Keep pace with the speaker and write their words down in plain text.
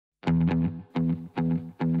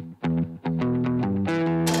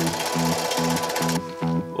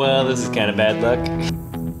Well, this is kind of bad luck.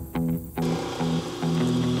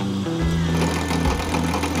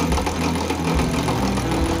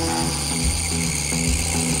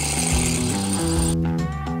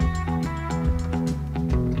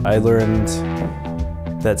 I learned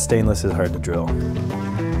that stainless is hard to drill.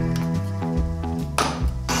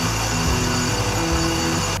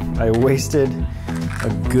 I wasted a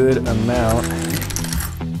good amount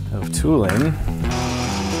of tooling.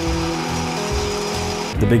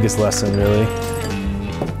 The biggest lesson, really,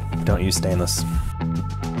 don't use stainless.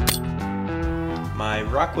 My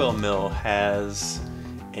Rockwell Mill has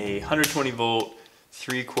a 120 volt,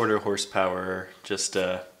 3/4 horsepower, just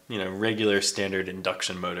a regular standard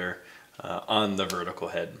induction motor on the vertical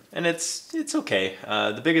head, and it's okay.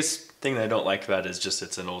 The biggest thing that I don't like about it is just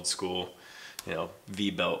it's an old school,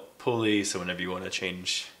 V-belt pulley. So whenever you want to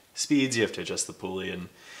change speeds, you have to adjust the pulley, and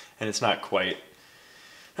it's not quite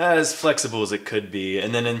as flexible as it could be.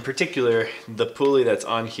 And then in particular, the pulley that's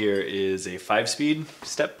on here is a 5-speed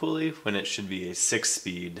step pulley when it should be a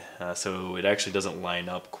 6-speed. So it actually doesn't line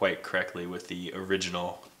up quite correctly with the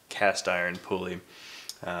original cast iron pulley.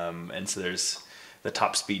 And so there's the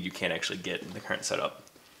top speed you can't actually get in the current setup.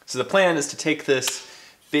 So the plan is to take this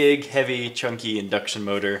big, heavy, chunky induction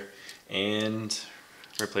motor and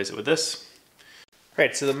replace it with this.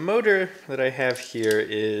 Right, so the motor that I have here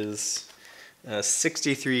is a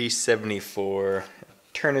 6374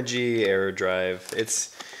 Turnigy Aerodrive.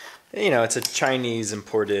 It's a Chinese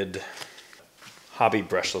imported hobby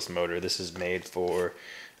brushless motor. This is made for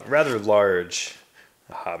rather large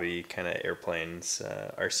hobby kind of airplanes,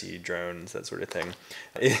 RC drones, that sort of thing.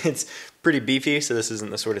 It's pretty beefy, so this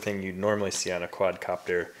isn't the sort of thing you'd normally see on a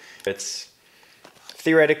quadcopter. It's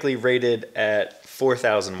theoretically rated at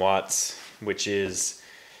 4,000 watts, which is,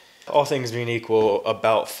 all things being equal,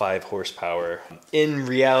 about 5 horsepower. In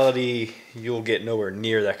reality, you'll get nowhere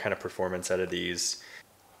near that kind of performance out of these.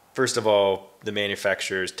 First of all, the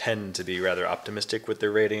manufacturers tend to be rather optimistic with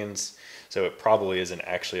their ratings, so it probably isn't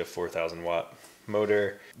actually a 4,000 watt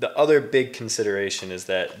motor. The other big consideration is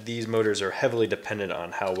that these motors are heavily dependent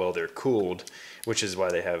on how well they're cooled, which is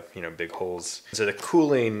why they have, big holes. So the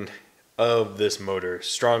cooling of this motor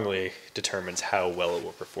strongly determines how well it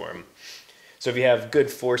will perform. So if you have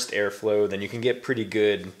good forced airflow, then you can get pretty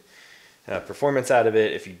good performance out of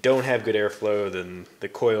it. If you don't have good airflow, then the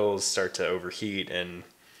coils start to overheat, and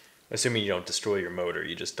assuming you don't destroy your motor,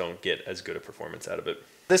 you just don't get as good a performance out of it.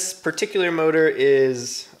 This particular motor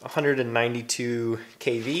is 192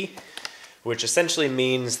 kV, which essentially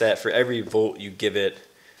means that for every volt you give it,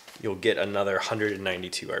 you'll get another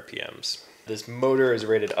 192 RPMs. This motor is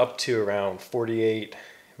rated up to around 48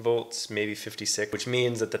 volts, maybe 56, which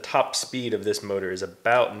means that the top speed of this motor is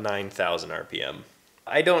about 9,000 RPM.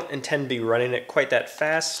 I don't intend to be running it quite that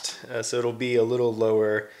fast, so it'll be a little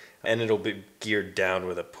lower, and it'll be geared down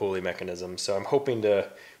with a pulley mechanism. So I'm hoping to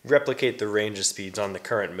replicate the range of speeds on the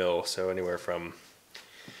current mill, so anywhere from,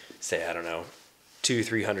 say,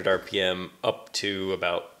 200-300 RPM up to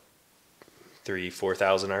about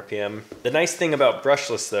 3,000-4,000 RPM. The nice thing about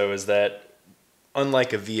brushless, though, is that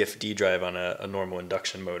unlike a VFD drive on a normal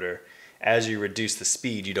induction motor, as you reduce the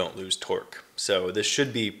speed, you don't lose torque. So this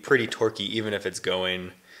should be pretty torquey even if it's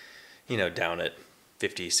going, down at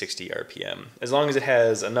 50-60 RPM. As long as it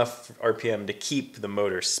has enough RPM to keep the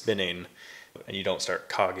motor spinning and you don't start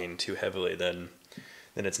cogging too heavily, then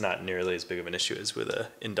it's not nearly as big of an issue as with an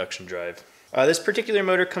induction drive. This particular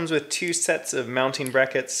motor comes with 2 sets of mounting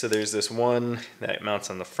brackets. So there's this one that mounts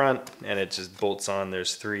on the front and it just bolts on.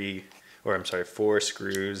 There's 4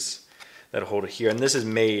 screws that'll hold it here. And this is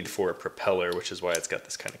made for a propeller, which is why it's got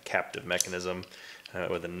this kind of captive mechanism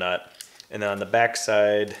with a nut. And then on the back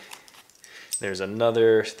side, there's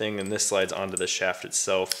another thing, and this slides onto the shaft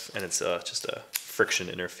itself, and it's just a friction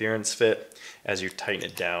interference fit. As you tighten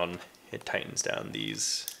it down, it tightens down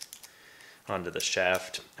these onto the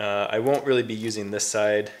shaft. I won't really be using this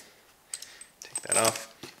side, take that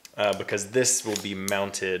off, because this will be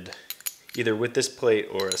mounted either with this plate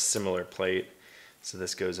or a similar plate. So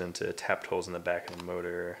this goes into tapped holes in the back of the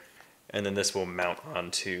motor, and then this will mount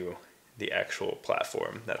onto the actual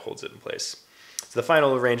platform that holds it in place. So the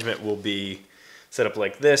final arrangement will be set up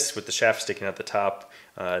like this, with the shaft sticking at the top,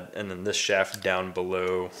 and then this shaft down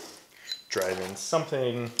below driving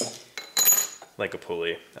something like a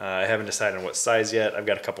pulley. I haven't decided on what size yet. I've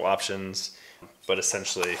got a couple options, but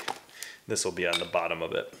essentially this will be on the bottom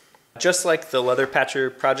of it. Just like the leather patcher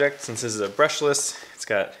project, since this is a brushless, it's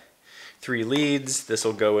got 3 leads. This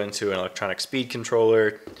will go into an electronic speed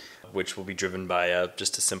controller, which will be driven by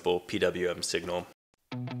just a simple PWM signal.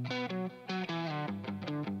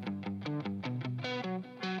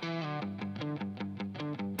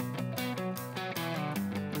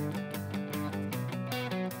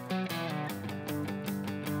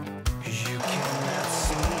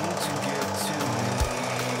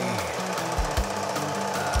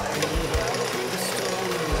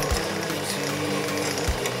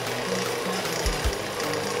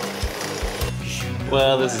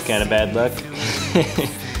 Well, this is kind of bad luck.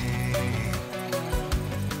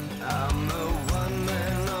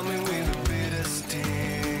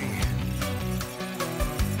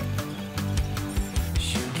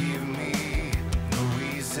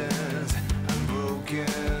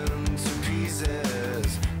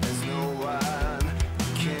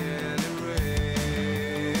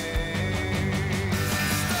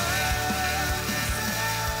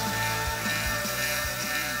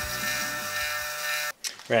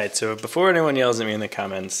 Right, so before anyone yells at me in the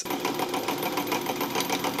comments,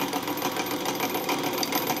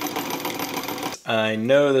 I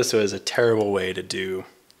know this was a terrible way to do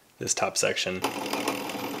this top section.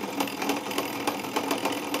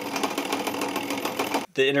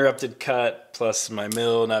 The interrupted cut, plus my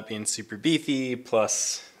mill not being super beefy,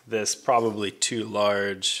 plus this probably too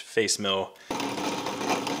large face mill.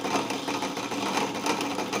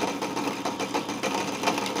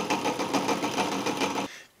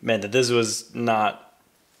 Meant that this was not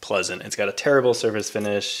pleasant. It's got a terrible surface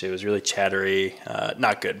finish. It was really chattery,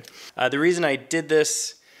 not good. The reason I did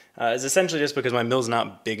this is essentially just because my mill's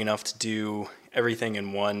not big enough to do everything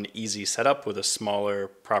in one easy setup with a smaller,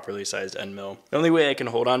 properly sized end mill. The only way I can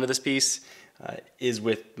hold on to this piece is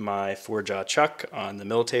with my 4-jaw chuck on the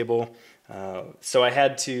mill table. So I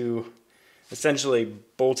had to essentially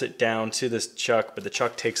bolt it down to this chuck, but the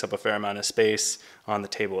chuck takes up a fair amount of space on the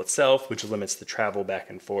table itself, which limits the travel back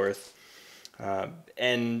and forth.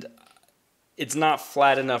 And it's not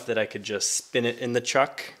flat enough that I could just spin it in the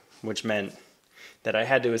chuck, which meant that I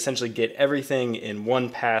had to essentially get everything in one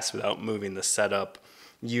pass without moving the setup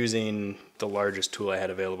using the largest tool I had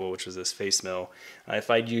available, which was this face mill.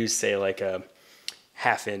 If I'd used, say, like a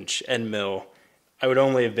 1/2-inch end mill, I would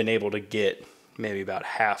only have been able to get maybe about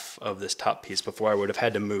half of this top piece before I would have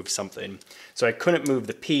had to move something. So I couldn't move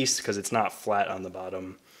the piece because it's not flat on the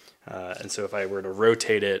bottom. And so if I were to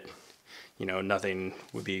rotate it, you know, nothing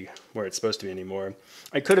would be where it's supposed to be anymore.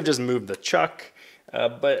 I could have just moved the chuck,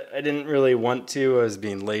 but I didn't really want to. I was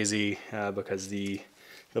being lazy because the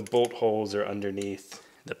bolt holes are underneath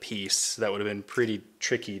the piece. That would have been pretty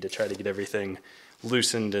tricky to try to get everything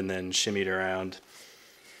loosened and then shimmied around.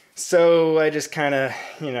 So I just kind of,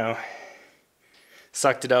 you know,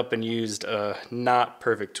 sucked it up and used a not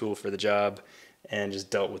perfect tool for the job and just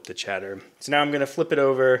dealt with the chatter. So now I'm going to flip it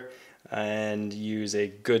over and use a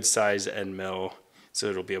good size end mill so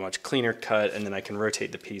it'll be a much cleaner cut, and then I can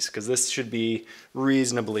rotate the piece because this should be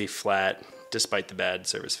reasonably flat despite the bad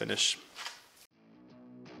surface finish.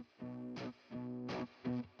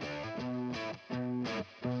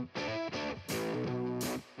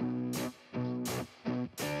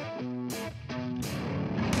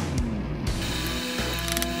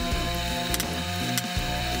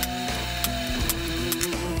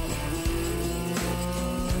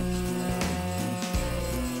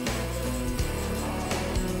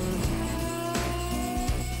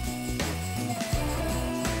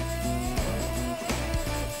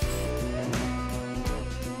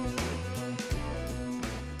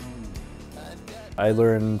 I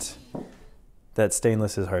learned that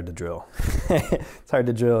stainless is hard to drill. It's hard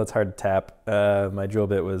to drill, it's hard to tap. My drill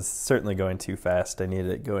bit was certainly going too fast. I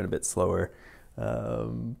needed it going a bit slower.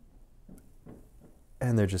 And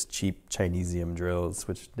they're just cheap Chinesium drills,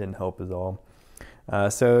 which didn't help at all.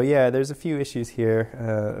 So yeah, there's a few issues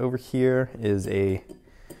here. Over here is a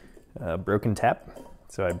broken tap.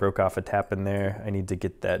 So I broke off a tap in there. I need to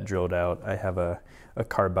get that drilled out. I have a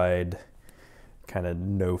carbide kind of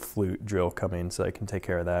no flute drill coming, so I can take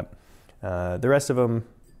care of that. The rest of them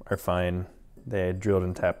are fine. They drilled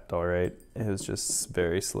and tapped all right. It was just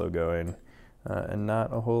very slow going and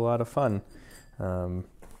not a whole lot of fun. The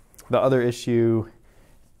other issue,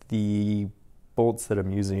 the bolts that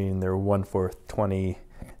I'm using, they're 1/4 20,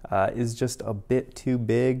 is just a bit too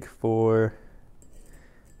big for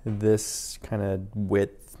this kind of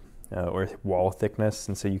width or wall thickness,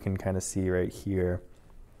 and so you can kind of see right here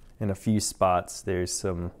in a few spots there's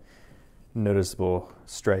some noticeable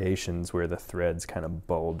striations where the threads kind of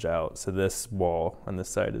bulge out. So this wall on this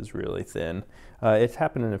side is really thin. It's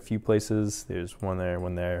happened in a few places. There's one there,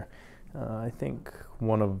 one there. I think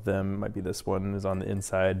one of them might be this one is on the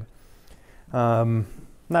inside. Not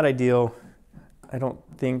ideal. I don't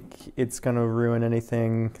think it's gonna ruin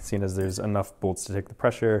anything, seeing as there's enough bolts to take the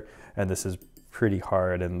pressure, and this is pretty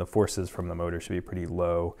hard and the forces from the motor should be pretty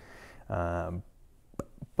low.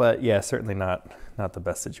 But yeah, certainly not the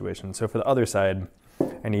best situation. So for the other side,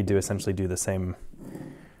 I need to essentially do the same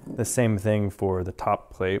thing for the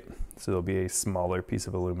top plate. So there'll be a smaller piece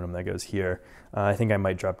of aluminum that goes here. I think I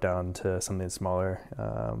might drop down to something smaller.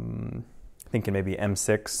 Thinking maybe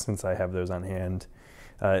M6 since I have those on hand.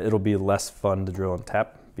 It'll be less fun to drill and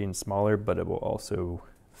tap being smaller, but it will also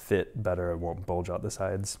fit better. It won't bulge out the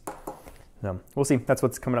sides. We'll see. That's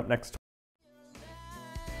what's coming up next.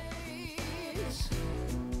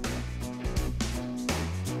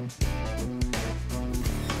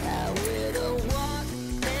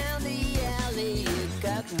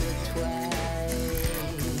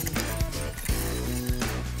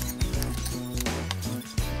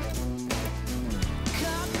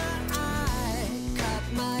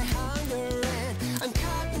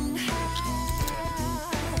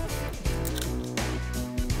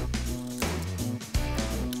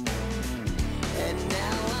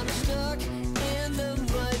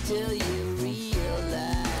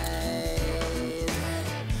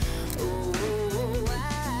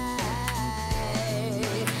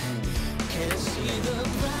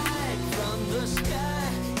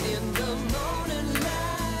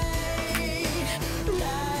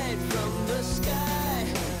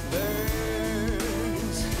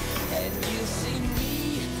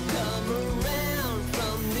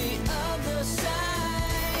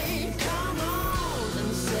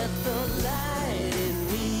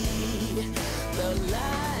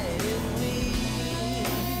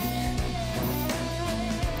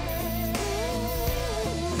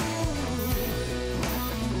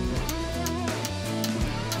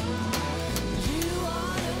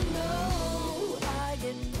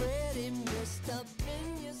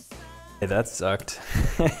 Hey, that sucked.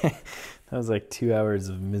 That was like 2 hours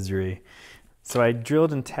of misery. So I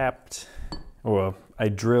drilled and tapped, well, I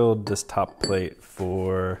drilled this top plate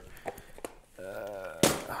for,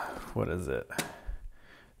 what is it?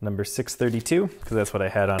 Number 632, because that's what I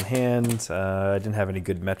had on hand. I didn't have any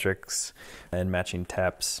good metrics and matching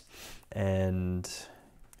taps, and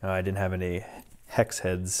I didn't have any hex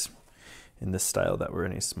heads in this style that were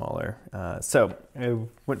any smaller. So I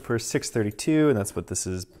went for 632, and that's what this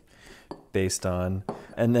is based on.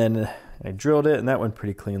 And then I drilled it, and that went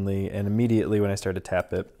pretty cleanly, and immediately when I started to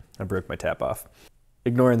tap it, I broke my tap off.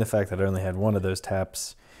 Ignoring the fact that I only had one of those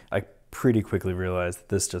taps, I pretty quickly realized that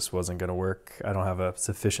this just wasn't going to work. I don't have a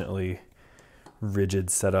sufficiently rigid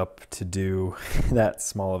setup to do that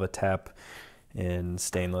small of a tap in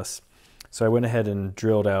stainless. So I went ahead and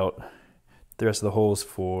drilled out the rest of the holes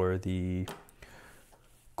for the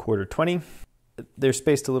 1/4-20. They're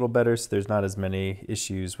spaced a little better, so there's not as many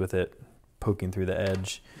issues with it poking through the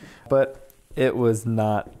edge, but it was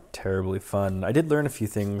not terribly fun. I did learn a few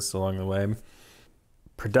things along the way.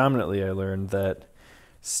 Predominantly, I learned that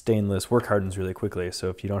stainless work hardens really quickly. So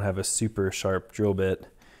if you don't have a super sharp drill bit,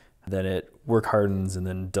 then it work hardens and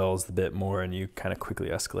then dulls the bit more, and you kind of quickly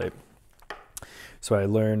escalate. So I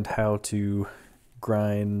learned how to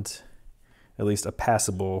grind at least a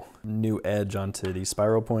passable new edge onto these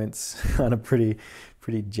spiral points on a pretty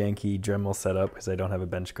janky Dremel setup, because I don't have a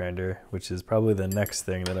bench grinder, which is probably the next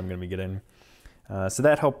thing that I'm going to be getting. So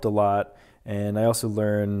that helped a lot. And I also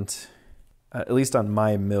learned, at least on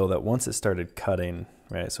my mill, that once it started cutting,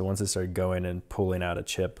 right, so once it started going and pulling out a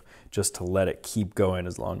chip, just to let it keep going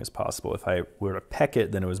as long as possible. If I were to peck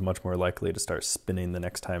it, then it was much more likely to start spinning the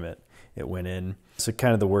next time it went in. So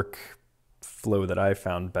kind of the work flow that I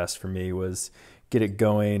found best for me was get it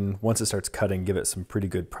going. Once it starts cutting, give it some pretty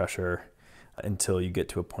good pressure until you get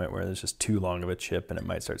to a point where there's just too long of a chip and it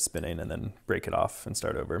might start spinning, and then break it off and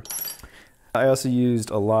start over. I also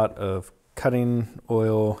used a lot of cutting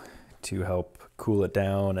oil to help cool it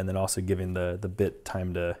down, and then also giving the bit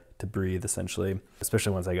time to breathe, essentially,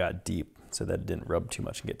 especially once I got deep, so that it didn't rub too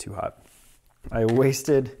much and get too hot. I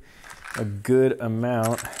wasted a good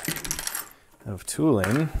amount of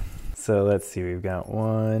tooling. So let's see, we've got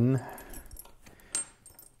 1,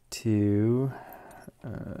 2,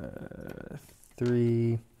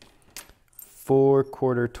 3, 4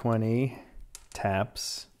 1/4-20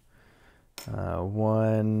 taps.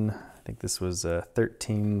 One, I think this was a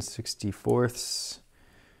 13/64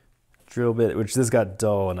 drill bit, which this got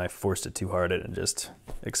dull and I forced it too hard and it just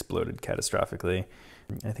exploded catastrophically.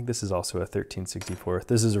 I think this is also a 13/64.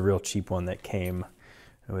 This is a real cheap one that came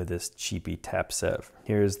with this cheapy tap set.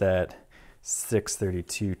 Here's that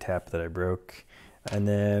 632 tap that I broke. And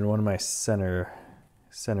then one of my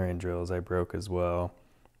centering drills I broke as well.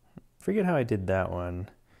 Forget how I did that one.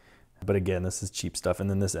 But again, this is cheap stuff. And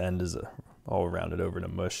then this end is all rounded over to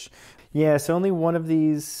mush. Yeah, so only one of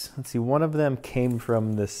these, let's see, one of them came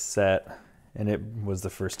from this set, and it was the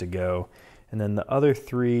first to go. And then the other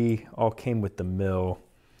 3 all came with the mill.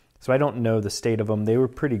 So I don't know the state of them. They were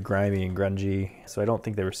pretty grimy and grungy, so I don't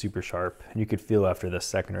think they were super sharp. And you could feel after the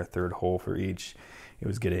second or third hole for each, it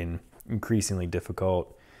was getting increasingly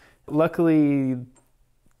difficult. Luckily,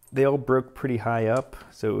 they all broke pretty high up,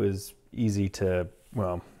 so it was easy to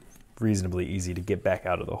well, reasonably easy to get back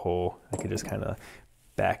out of the hole. I could just kind of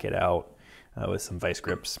back it out with some vice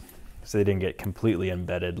grips. So they didn't get completely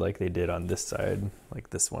embedded like they did on this side. Like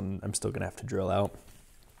this one, I'm still gonna have to drill out.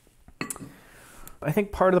 I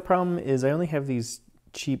think part of the problem is I only have these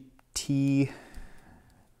cheap T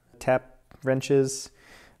tap wrenches.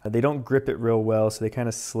 They don't grip it real well, so they kind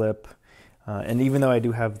of slip. And even though I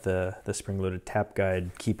do have the spring-loaded tap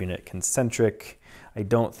guide keeping it concentric, I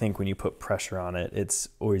don't think when you put pressure on it, it's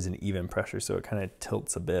always an even pressure, so it kind of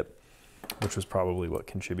tilts a bit, which was probably what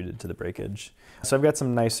contributed to the breakage. So I've got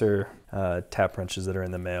some nicer tap wrenches that are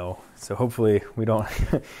in the mail, so hopefully we don't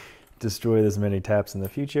destroy this many taps in the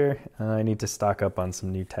future. I need to stock up on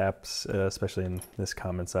some new taps, especially in this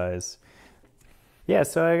common size. Yeah,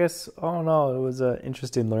 so I guess all in all, it was an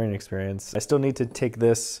interesting learning experience. I still need to take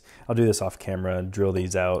this, I'll do this off camera, and drill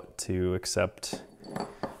these out to accept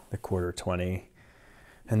the 1/4-20.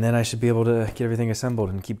 And then I should be able to get everything assembled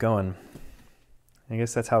and keep going. I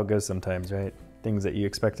guess that's how it goes sometimes, right? Things that you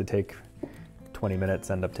expect to take 20 minutes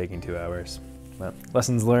end up taking 2 hours. But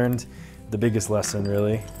lessons learned, the biggest lesson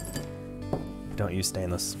really, don't use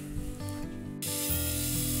stainless.